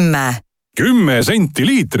 Mis 10? 10 senti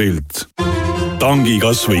liitrilt. Tangi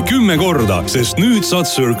kas või 10 korda, sest nüüd saad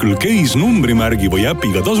Circle K's numbrimärgi või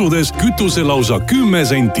äpiga tasudes kütuse lausa 10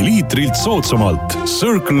 senti liitrilt soodsamalt.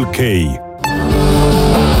 Circle K.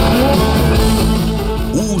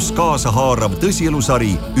 Uus kaasahaarav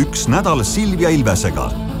tõsielusari Üks nädal Silvia Ilvesega.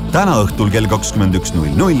 Täna õhtul kell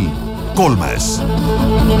 21.00 3-s.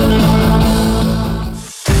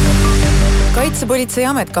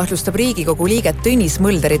 Kaitsepolitseiamet kahtlustab Riigikogu liiget Tõnis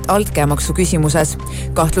Mõlderit altkäemaksu küsimuses.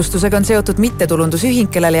 Kahtlustusega on seotud mittetulundusühing,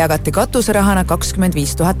 kellele jagati katuserahana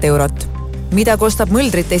 25 000 eurot. Mida kostab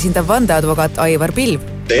Mõldrit esindav vandeadvokaat Aivar Pilv?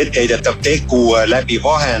 Etteheidetav tegu läbi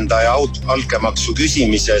vahendaja altkäemaksu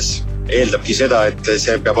küsimises eeldabki seda, et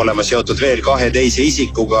see peab olema seotud veel 2 teise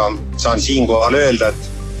isikuga. Saan siinkohal öelda, et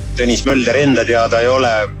Tõnis Mölder enda teada ei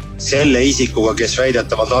ole selle isikuga, kes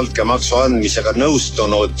väidetavalt altkäemaksu andmisega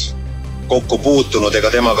nõustunud, kokku puutunud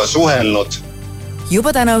ega temaga suhelnud.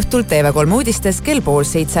 Juba täna õhtul TV3 uudistes kell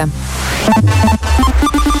 6:30.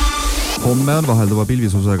 Homme on vahelduva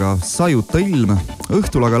pilvisusega sajuta ilm.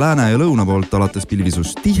 Õhtul aga lääne ja lõuna poolt alates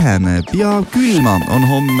pilvisus tiheneb ja külma on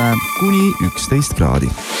homme kuni 11 kraadi.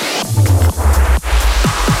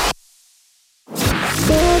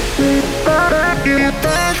 We're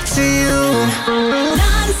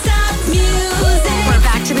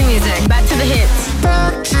back to the music, back to the hits.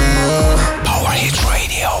 Power Hit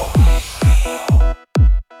Radio.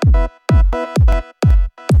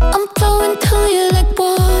 I'm flowing to you like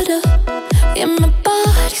water. In my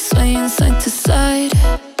body swaying side to side.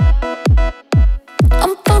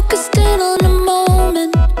 I'm focused in on the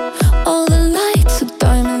moment. All the lights are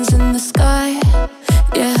diamonds in the sky.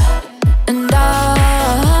 Yeah. And I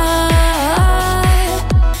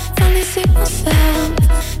finally see myself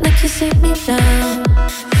like you see me now.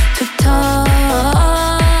 Took time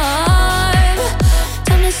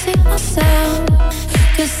to see myself.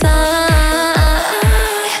 'Cause I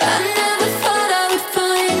never thought I would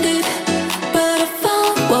find it, but I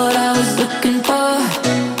found what I was looking for.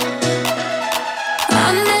 I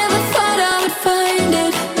never thought I would find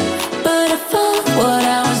it, but I found what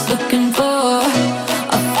I was looking for.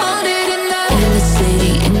 I found it in the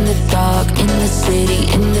city, in the dark, in the city,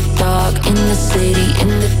 in the dark, in the city, in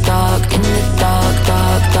the dark, in the dark,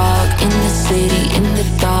 dark, dark, in the city, in the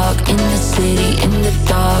dark, in the city, in the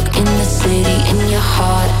dark, in the city, in your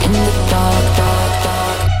heart, in the dark, dark,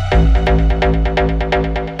 dark.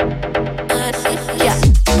 Yeah.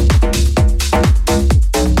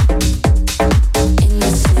 In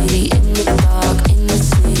the city, in the dark, in the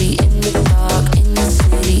city, in the dark, in the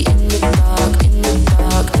city, in the dark, in the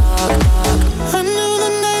dark, dark, dark. I knew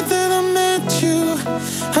the night that I met you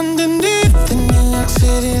underneath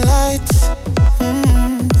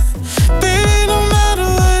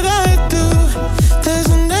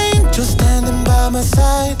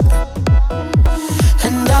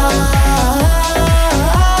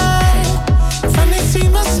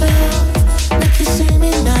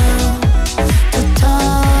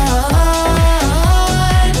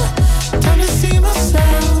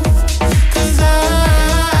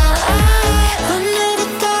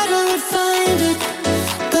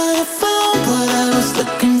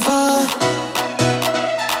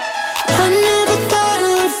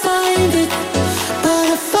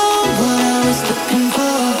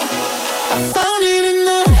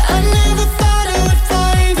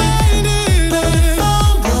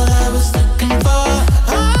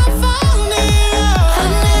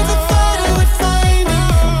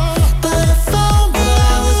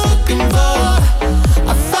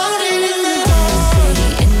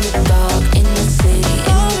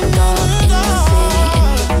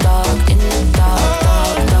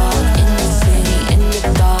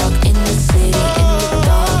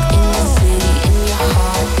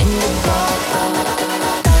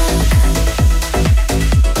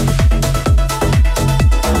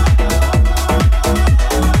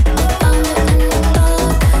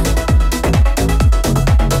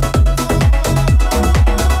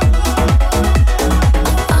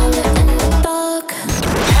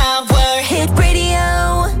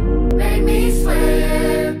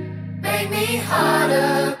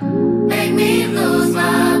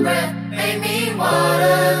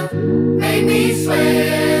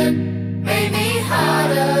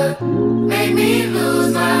make me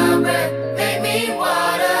lose my breath, make me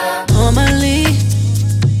water. Normally,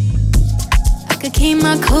 I could keep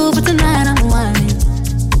my cool, but tonight I'm whining.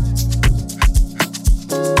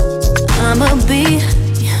 I'ma be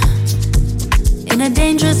in a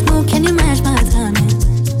dangerous mood, can you match my timing?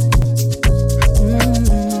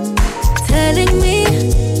 Telling me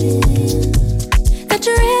that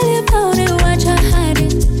you really about it, what you're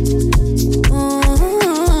hiding.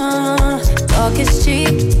 Talk is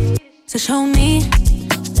cheap, so show me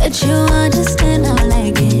that you understand how I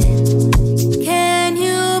like it. Can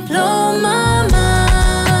you blow my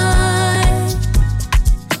mind?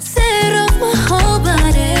 Set off my whole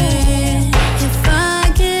body. If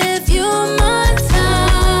I give you my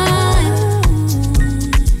time,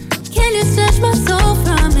 can you snatch my soul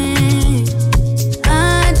from me?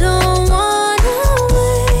 I don't wanna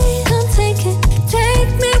wait. Come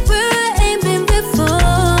take me where I ain't been before.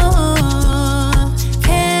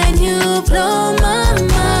 Can you blow my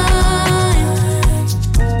mind?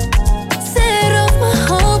 Set off my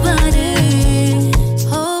whole body,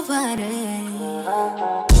 whole body.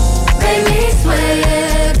 Make me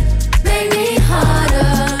sweat, make me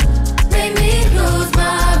harder, make me lose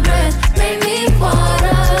my breath, make me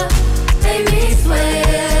water. Make me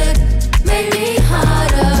sweat, make me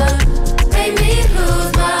harder, make me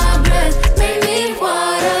lose my breath, make me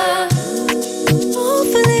water.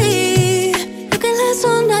 Hopefully, you can last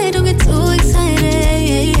all night, don't get too excited.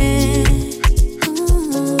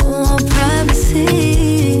 Privacy,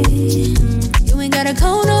 you ain't gotta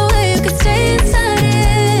go nowhere, you can stay inside it.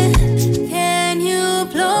 Can you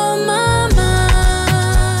blow my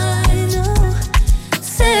mind? Oh,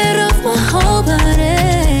 set off my whole body.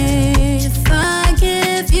 If I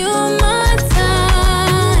give you my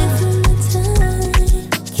time,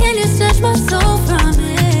 can you snatch my soul from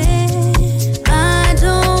me? I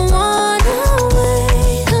don't wanna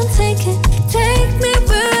wait. Come take me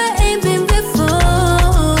where I ain't been before.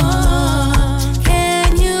 Can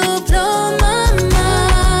you blow my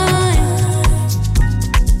mind?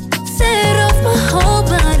 Set off my whole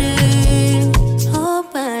body, whole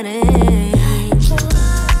body.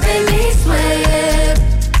 Make me sweat,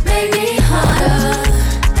 make me harder,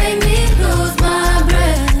 make me lose my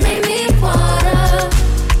breath, make me water.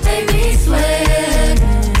 Make me sweat,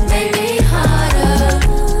 make me harder,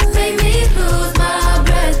 make me lose my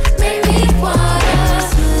breath, make me water.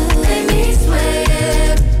 Make me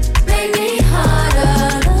sweat, make me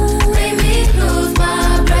harder, make me lose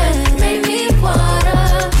my breath, make me water.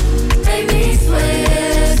 Make me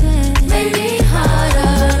sweat, make me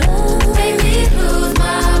harder, make me lose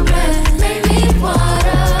my breath, make me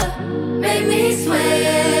water. Make me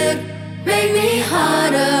sweat, make me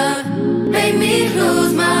harder, make me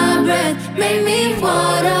lose my breath, make me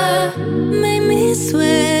water. Make me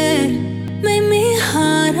sweat, make me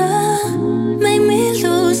harder, make me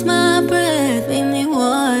lose my breath, make me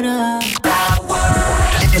water.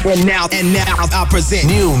 And now I present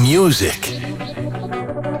new music.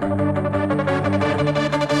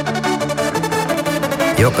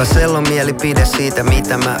 Jokaisella on mielipide siitä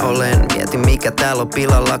mitä mä olen. Mietin mikä täällä on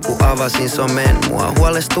pilalla kun avasin somen. Mua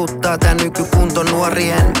huolestuttaa tää nykykunto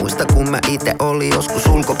nuorien. Muista kun mä ite oli joskus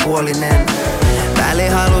ulkopuolinen. Väli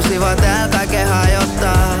halusivat täällä kaiken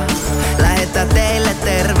hajottaa. Lähettää teille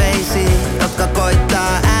terveisiä, jotka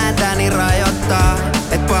koittaa ääntäni rajoittaa.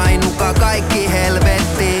 Et painukaa kaikki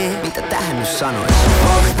helvettiin. Mitä tähän nyt sanois?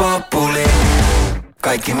 Vox Populi.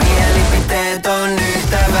 Kaikki mielipiteet on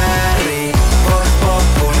yhtä väärin. Vox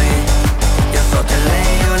Populi. Jos ootte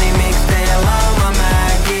leijoni, miks teidän lauma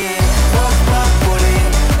mäki? Vox Populi.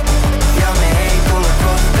 Ja me ei tulla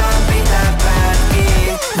koskaan pitää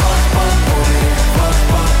pätkiä. Vox Populi, Vox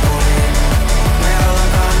Populi. Me ollaan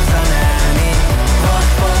kansan ääni. Vox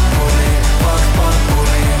Populi, Vox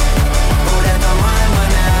Populi. Huudetaan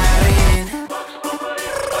maailman ääriin.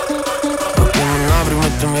 Okei, mun naabri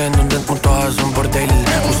mitte veendunud, et mu toas on bordell.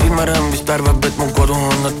 Mu silmarõmbist arvab, et mu kodu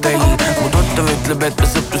on hotell. Mu tuttav ütleb, et me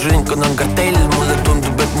sõprusringkond on kartell. Mulle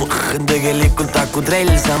tundub, et mu on tegelikult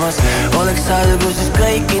akutrell. Samas oleks alguses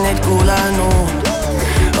kõiki neid kuulanud.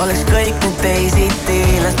 Oleks kõik nüüd teisiti.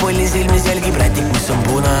 Las polli silmis jälgib rätik, mis on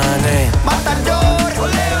punane. Matador!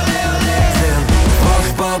 Ole, ole, ole! See on Vox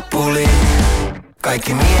Populi.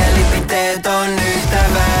 Kaikki mielipiteet on yhtä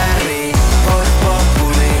väärin. Vox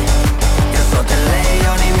Populi. Jos ootte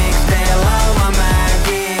leijoni, miks teidän lauma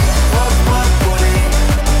mäki? Vox Populi.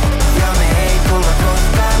 Ja me ei tulla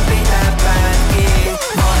koskaan pitää pätkiä.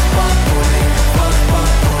 Vox Populi, Vox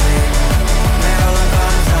Populi. Me ollaan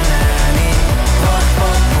kansan ääni. Vox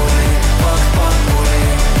Populi, Vox Populi.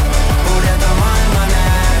 Huudetaan maailman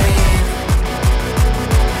ääriin.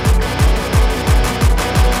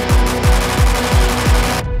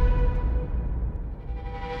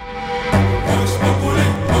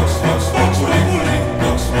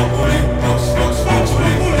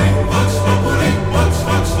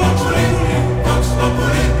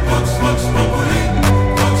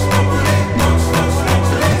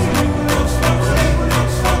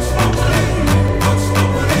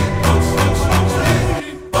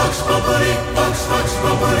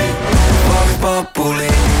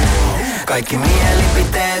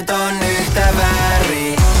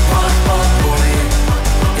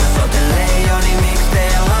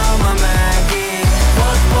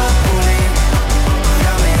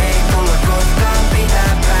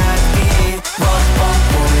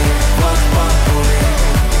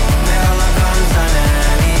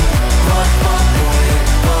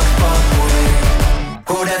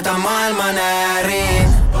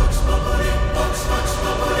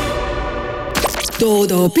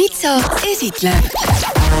 Dodo Pitsa esitleb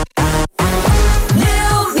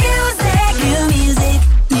New Music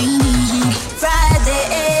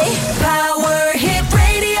Friday Power Hit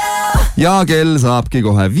Radio. Ja kell saabki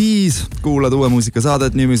kohe 5. Kuulad uue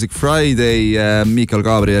muusikasaadet New Music Friday. Mikael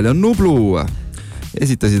Gabriel ja Nublu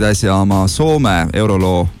esitasid äsja oma Soome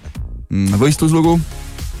euroloo võistluslugu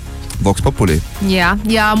Vox Populi. Ja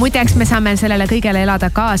muideks me saame sellele kõigele elada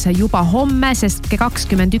kaasa juba homme, sest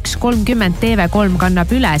 21.30 TV3 kannab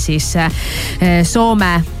üle siis Soome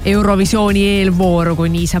Eurovisiooni eelvooru, kui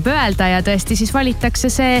nii saab öelda, ja tõesti siis valitakse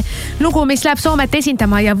see lugu, mis läheb Soomet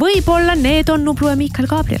esindama ja võib-olla need on Nublu ja Mikael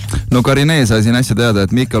Gabriel. No Karinee sai siin äsja teada,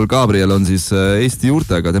 et Mikael Gabriel on siis Eesti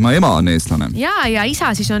juurtega, tema ema on eestlane. Ja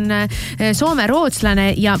isa siis on Soome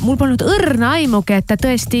rootslane ja mul polnud õrna aimugi, et ta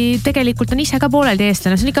tõesti tegelikult on ise ka pooleldi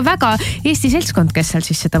eestlane. See on ikka väga Eesti seltskond, kes seal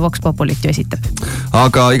siis seda Vox Populit ju esitab.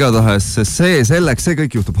 Aga igatahes see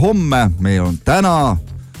kõik juhtub homme. Meil on täna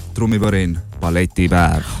trummipõrin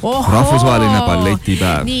balletipäev. Rahvusvaheline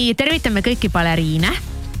balletipäev. Nii, tervitame kõiki baleriine.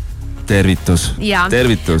 Tervitus.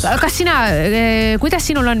 Kas sina, kuidas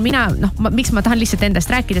sinul on? Miks ma tahan lihtsalt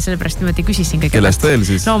endast rääkida, sellepärast niimoodi küsisin kõige. Kellest veel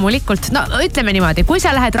siis? Loomulikult. No ütleme niimoodi, kui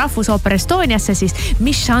sa lähed Rahvusooper Estoniasse, siis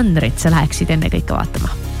mis žanrit sa läheksid enne kõike vaatama?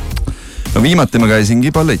 No viimati ma käisingi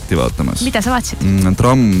balletti vaatamas. Mida sa vaatasid?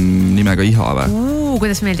 Tramm nimega Iha või?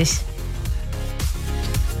 Kuidas meeldis?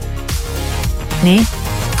 Nii?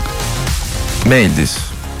 Meeldis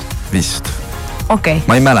vist. Okay.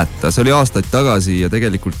 Ma ei mäleta, see oli aastaid tagasi ja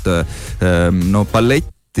tegelikult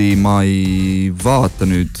balletti ma ei vaata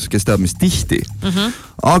nüüd, kes teab mis tihti.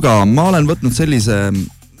 Aga ma olen võtnud sellise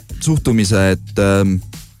suhtumise, et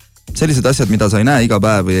sellised asjad, mida sa ei näe iga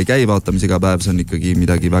päev või ei käi vaatamis iga päev, see on ikkagi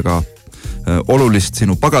midagi väga olulist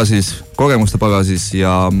sinu pagasis, kogemuste pagasis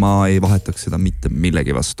ja ma ei vahetaks seda mitte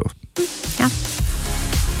millegi vastu. Jah,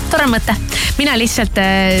 tore mõte. Mina lihtsalt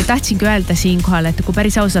tahtsingi öelda siin kohal, et kui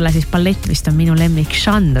päris aus olla, siis ballett vist on minu lemmik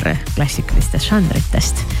žanr klassikalistest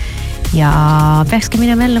žanritest. Ja peakski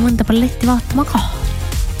minema jälle mõnda balletti vaatama ka.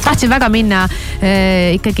 Tahtsin väga minna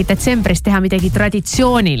ikkagi detsembris teha midagi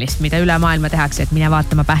traditsioonilist, mida üle maailma tehakse, et mine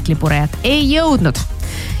vaatama Pähklipurejat. Ei jõudnud.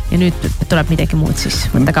 Ja nüüd tuleb midagi muud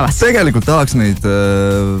siis võtta kavasse. Tegelikult tahaks neid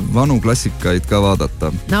vanu klassikaid ka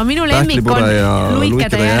vaadata. No minu lemmik on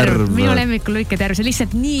Luikede järv. Minu lemmik on Luikede järv. See on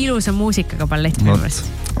lihtsalt nii ilusa muusikaga ballett.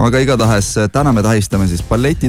 Aga igatahes täna me tahistame siis balleti